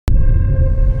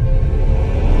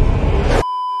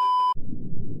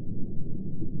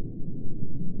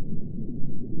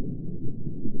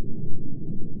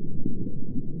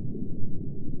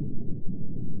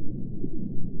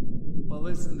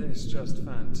It's just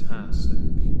fantastic.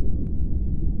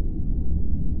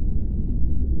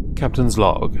 Captain's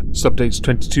Log, Subdates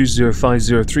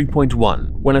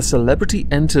 220503.1. When a celebrity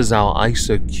enters our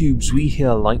ISO cubes, we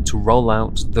here like to roll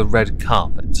out the red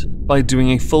carpet by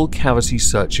doing a full cavity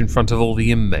search in front of all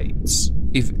the inmates.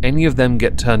 If any of them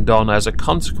get turned on as a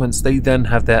consequence, they then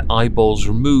have their eyeballs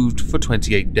removed for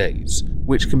 28 days,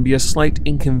 which can be a slight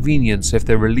inconvenience if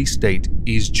their release date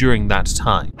is during that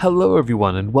time. Hello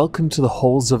everyone and welcome to the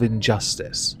Halls of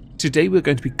Injustice. Today we're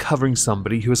going to be covering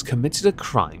somebody who has committed a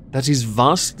crime that is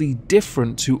vastly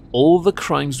different to all the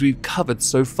crimes we've covered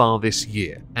so far this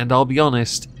year. And I'll be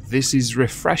honest, this is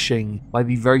refreshing by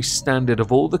the very standard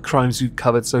of all the crimes we've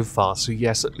covered so far, so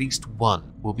yes, at least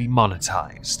one will be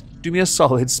monetized. Do me a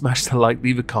solid, smash the like,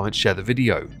 leave a comment, share the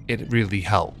video. It really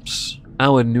helps.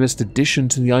 Our newest addition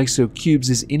to the ISO cubes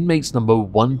is inmates number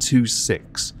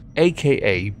 126,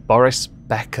 aka Boris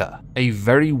Becker, a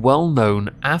very well-known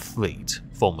athlete,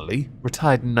 formerly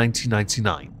retired in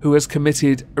 1999, who has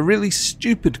committed a really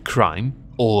stupid crime,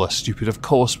 all are stupid of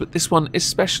course, but this one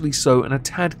especially so and a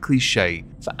tad cliche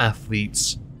for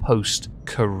athletes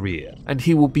post-career. And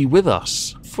he will be with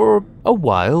us for a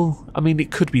while. I mean, it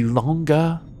could be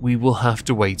longer. We will have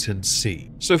to wait and see.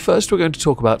 So first we're going to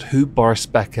talk about who Boris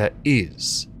Becker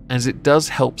is, as it does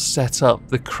help set up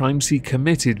the crimes he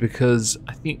committed, because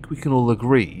I think we can all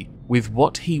agree with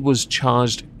what he was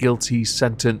charged, guilty,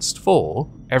 sentenced for,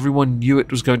 everyone knew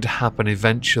it was going to happen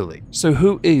eventually. So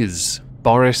who is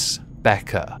Boris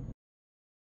Becker?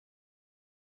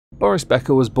 Boris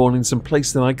Becker was born in some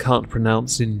place that I can't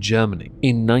pronounce in Germany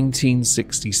in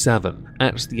 1967.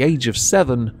 At the age of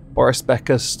 7, Boris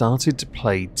Becker started to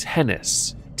play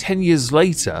tennis. 10 years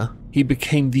later, he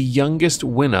became the youngest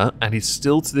winner, and is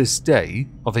still to this day,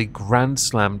 of a Grand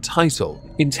Slam title.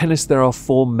 In tennis there are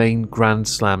 4 main Grand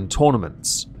Slam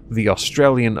tournaments: the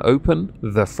Australian Open,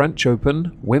 the French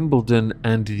Open, Wimbledon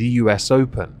and the US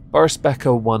Open. Boris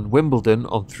Becker won Wimbledon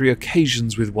on 3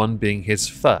 occasions, with one being his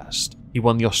first. He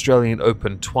won the Australian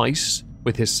Open twice,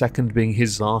 with his second being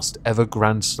his last ever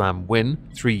Grand Slam win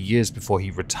 3 years before he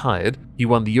retired. He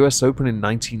won the US Open in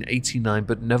 1989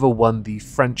 but never won the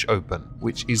French Open,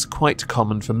 which is quite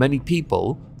common for many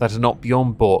people that are not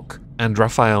Bjorn Borg and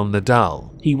Rafael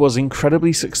Nadal. He was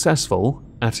incredibly successful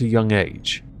at a young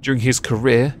age. During his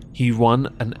career, he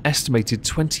won an estimated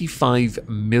 $25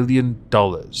 million,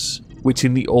 which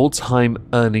in the all-time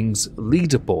earnings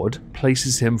leaderboard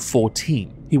places him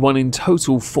 14. He won in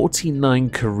total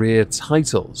 49 career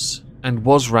titles and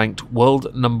was ranked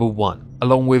world number 1,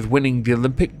 along with winning the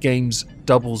Olympic Games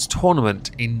doubles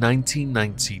tournament in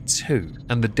 1992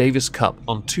 and the Davis Cup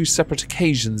on 2 separate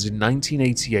occasions in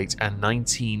 1988 and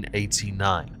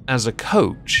 1989. As a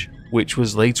coach, which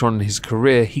was later on in his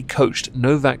career, he coached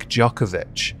Novak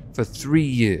Djokovic for 3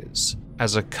 years.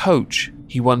 As a coach,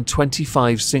 he won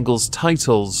 25 singles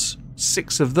titles.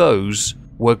 6 of those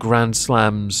were Grand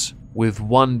Slams, with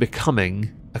 1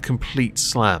 becoming a complete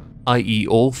slam, i.e.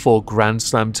 all 4 Grand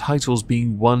Slam titles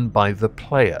being won by the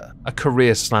player. A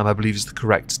career slam, I believe, is the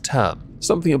correct term.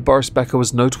 Something that Boris Becker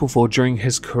was notable for during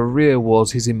his career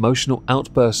was his emotional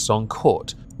outbursts on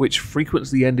court, which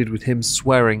frequently ended with him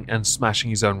swearing and smashing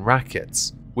his own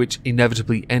rackets, which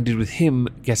inevitably ended with him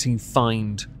getting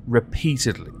fined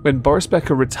repeatedly. When Boris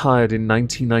Becker retired in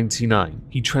 1999,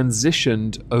 he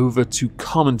transitioned over to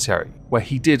commentary, where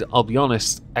he did, I'll be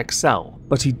honest, excel.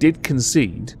 But he did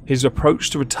concede. His approach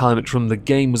to retirement from the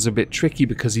game was a bit tricky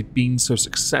because he'd been so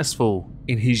successful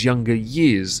in his younger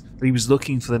years that he was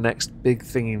looking for the next big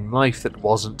thing in life that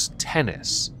wasn't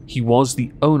tennis. He was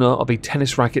the owner of a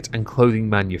tennis racket and clothing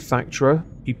manufacturer.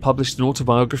 He published an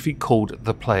autobiography called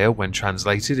The Player when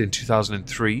translated in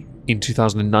 2003. In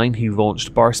 2009, he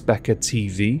launched Boris Becker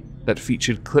TV that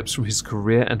featured clips from his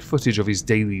career and footage of his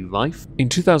daily life. In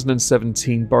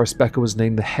 2017, Boris Becker was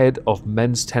named the head of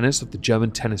men's tennis of the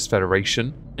German Tennis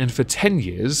Federation, and for 10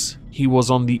 years, he was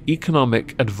on the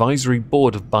Economic Advisory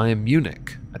Board of Bayern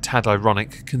Munich. A tad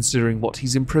ironic considering what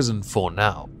he's in prison for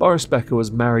now. Boris Becker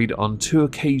was married on 2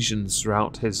 occasions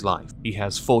throughout his life. He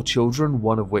has 4 children,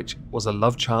 one of which was a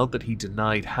love child that he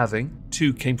denied having.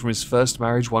 2 came from his first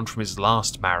marriage, 1 from his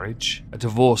last marriage. A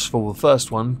divorce for the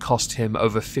first one cost him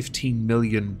over $15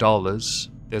 million.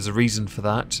 There's a reason for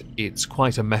that. It's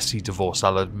quite a messy divorce,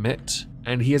 I'll admit.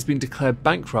 And he has been declared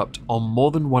bankrupt on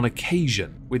more than 1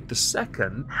 occasion, with the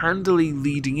second handily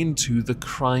leading into the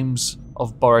crimes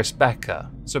of Boris Becker,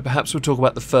 so perhaps we'll talk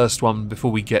about the first one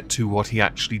before we get to what he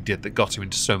actually did that got him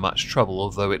into so much trouble,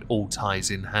 although it all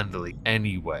ties in handily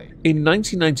anyway. In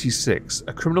 1996,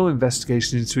 a criminal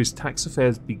investigation into his tax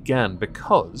affairs began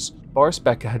because Boris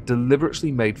Becker had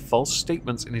deliberately made false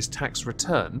statements in his tax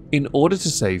return in order to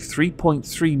save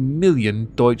 3.3 million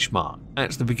Deutschmark.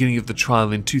 At the beginning of the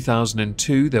trial in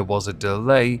 2002, there was a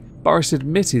delay. Boris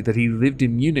admitted that he lived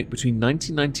in Munich between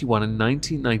 1991 and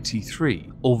 1993,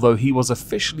 although he was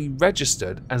officially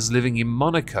registered as living in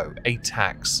Monaco, a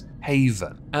tax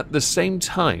haven. At the same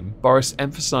time, Boris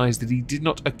emphasized that he did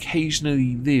not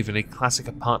occasionally live in a classic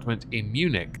apartment in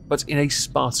Munich, but in a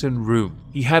Spartan room.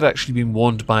 He had actually been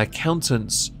warned by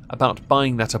accountants about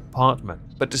buying that apartment,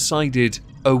 but decided,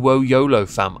 oh whoa YOLO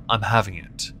fam, I'm having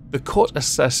it. The court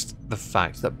assessed the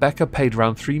fact that Becker paid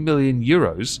around 3 million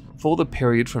euros for the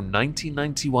period from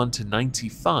 1991 to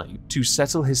 95 to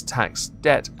settle his tax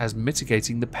debt as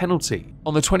mitigating the penalty.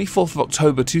 On the 24th of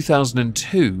October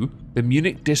 2002, the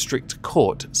Munich District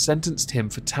Court sentenced him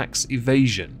for tax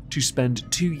evasion to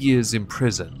spend 2 years in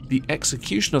prison. The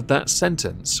execution of that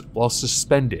sentence was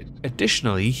suspended.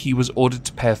 Additionally, he was ordered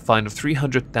to pay a fine of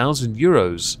 300,000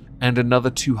 euros and another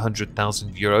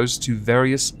 200,000 euros to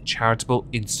various charitable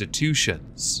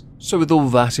institutions. So with all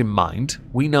that in mind,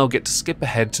 we now get to skip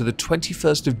ahead to the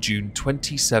 21st of June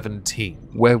 2017,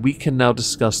 where we can now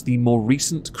discuss the more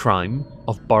recent crime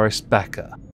of Boris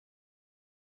Becker.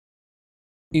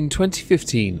 In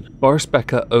 2015, Boris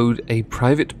Becker owed a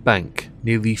private bank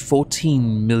nearly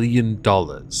 $14 million.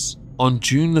 On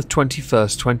June the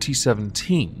 21st,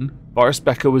 2017, Boris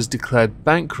Becker was declared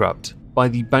bankrupt by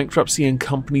the Bankruptcy and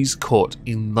Companies Court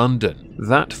in London.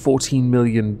 That $14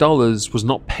 million was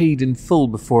not paid in full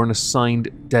before an assigned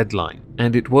deadline,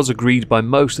 and it was agreed by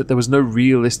most that there was no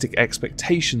realistic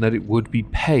expectation that it would be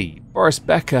paid. Boris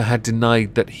Becker had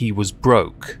denied that he was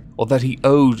broke, or that he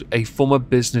owed a former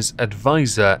business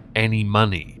advisor any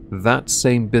money. That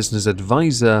same business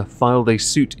advisor filed a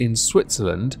suit in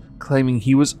Switzerland claiming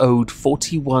he was owed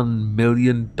 $41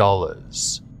 million.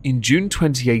 In June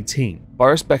 2018,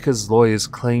 Boris Becker's lawyers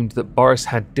claimed that Boris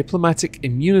had diplomatic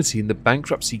immunity in the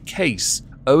bankruptcy case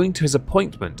owing to his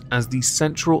appointment as the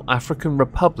Central African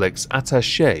Republic's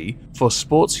attaché for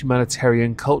sports,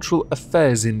 humanitarian, cultural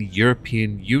affairs in the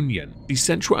European Union. The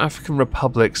Central African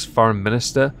Republic's foreign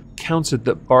minister countered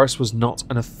that Boris was not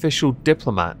an official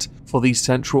diplomat for the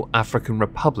Central African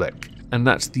Republic, and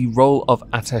that the role of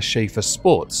attaché for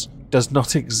sports does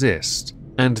not exist,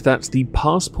 and that the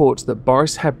passport that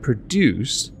Boris had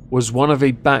produced was one of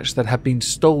a batch that had been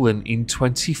stolen in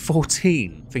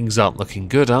 2014. Things aren't looking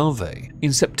good, are they?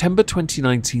 In September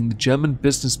 2019, the German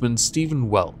businessman Stephen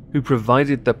Well, who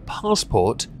provided the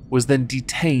passport, was then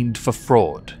detained for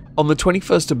fraud. On the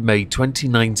 21st of May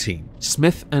 2019,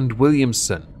 Smith &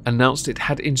 Williamson announced it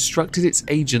had instructed its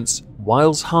agents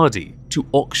Wiles Hardy to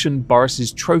auction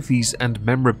Boris's trophies and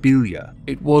memorabilia.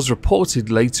 It was reported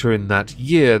later in that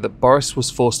year that Boris was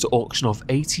forced to auction off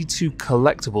 82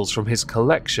 collectibles from his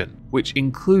collection, which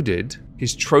included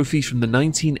his trophy from the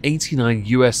 1989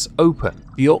 US Open.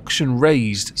 The auction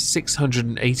raised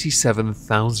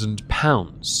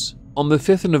 £687,000. On the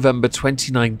 5th of November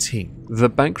 2019, the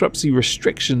bankruptcy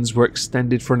restrictions were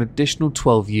extended for an additional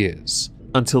 12 years,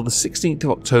 until the 16th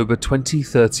of October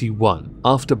 2031,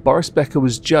 after Boris Becker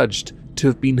was judged to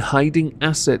have been hiding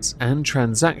assets and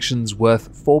transactions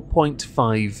worth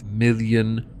 £4.5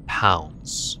 million.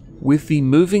 With the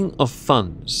moving of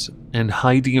funds and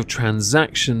hiding of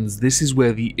transactions, this is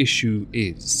where the issue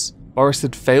is. Boris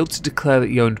had failed to declare that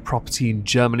he owned property in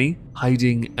Germany,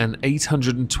 hiding an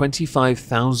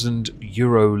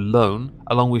 €825,000 loan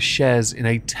along with shares in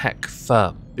a tech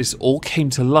firm. This all came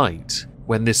to light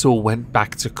when this all went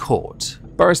back to court.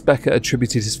 Boris Becker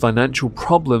attributed his financial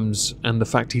problems and the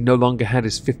fact he no longer had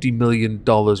his $50 million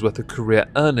worth of career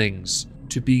earnings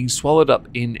to being swallowed up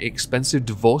in expensive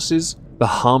divorces, the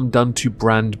harm done to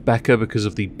brand Becker because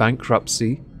of the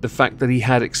bankruptcy, the fact that he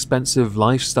had expensive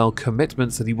lifestyle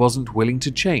commitments that he wasn't willing to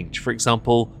change. For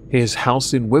example, his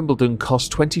house in Wimbledon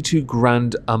cost 22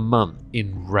 grand a month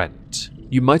in rent.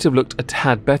 You might have looked a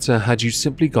tad better had you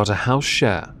simply got a house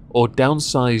share, or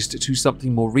downsized to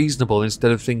something more reasonable instead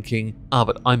of thinking,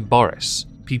 but I'm Boris,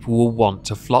 people will want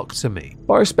to flock to me.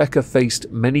 Boris Becker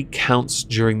faced many counts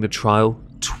during the trial.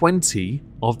 20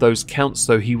 of those counts,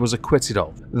 though, he was acquitted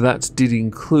of. That did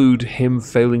include him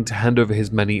failing to hand over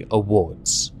his many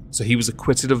awards. So he was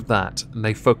acquitted of that, and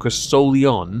they focused solely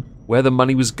on where the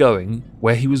money was going,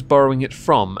 where he was borrowing it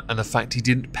from, and the fact he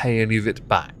didn't pay any of it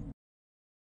back.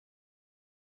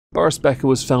 Boris Becker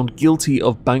was found guilty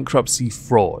of bankruptcy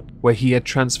fraud, where he had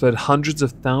transferred hundreds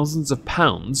of thousands of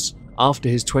pounds after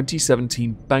his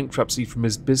 2017 bankruptcy from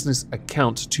his business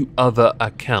account to other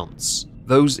accounts.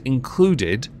 Those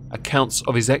included accounts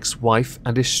of his ex-wife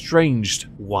and estranged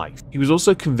wife. He was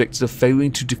also convicted of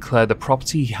failing to declare the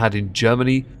property he had in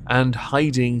Germany and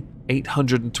hiding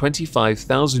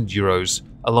 825,000 euros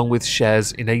along with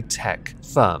shares in a tech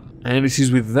firm. And it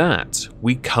is with that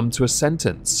we come to a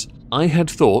sentence. I had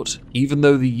thought, even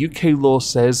though the UK law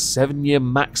says 7-year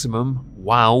maximum,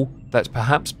 wow, that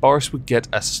perhaps Boris would get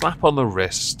a slap on the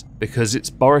wrist because it's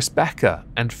Boris Becker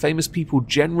and famous people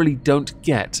generally don't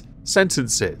get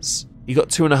sentences. He got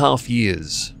 2.5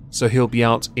 years, so he'll be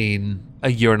out in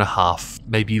a year and a half,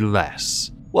 maybe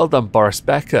less. Well done, Boris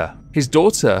Becker. His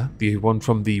daughter, the one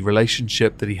from the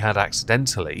relationship that he had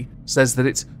accidentally, says that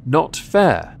it's not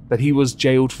fair that he was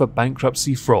jailed for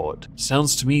bankruptcy fraud.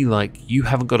 Sounds to me like you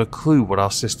haven't got a clue what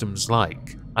our system's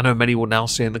like. I know many will now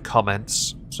say in the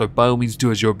comments, so by all means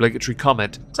do as your obligatory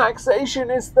comment,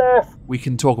 taxation is theft. We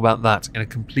can talk about that in a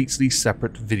completely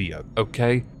separate video,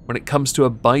 okay? When it comes to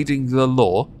abiding the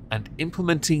law and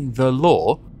implementing the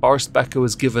law, Boris Becker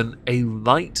was given a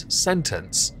light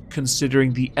sentence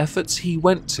considering the efforts he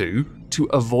went to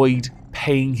avoid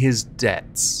paying his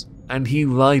debts. And he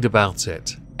lied about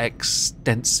it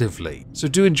extensively. So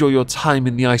do enjoy your time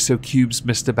in the ISO cubes,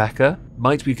 Mr. Becker.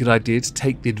 Might be a good idea to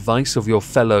take the advice of your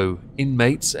fellow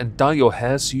inmates and dye your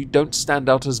hair so you don't stand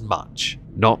out as much.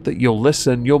 Not that you'll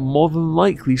listen, you'll more than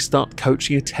likely start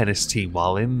coaching a tennis team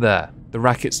while in there. The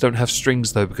rackets don't have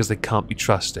strings though because they can't be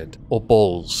trusted. Or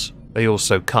balls. They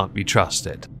also can't be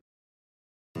trusted.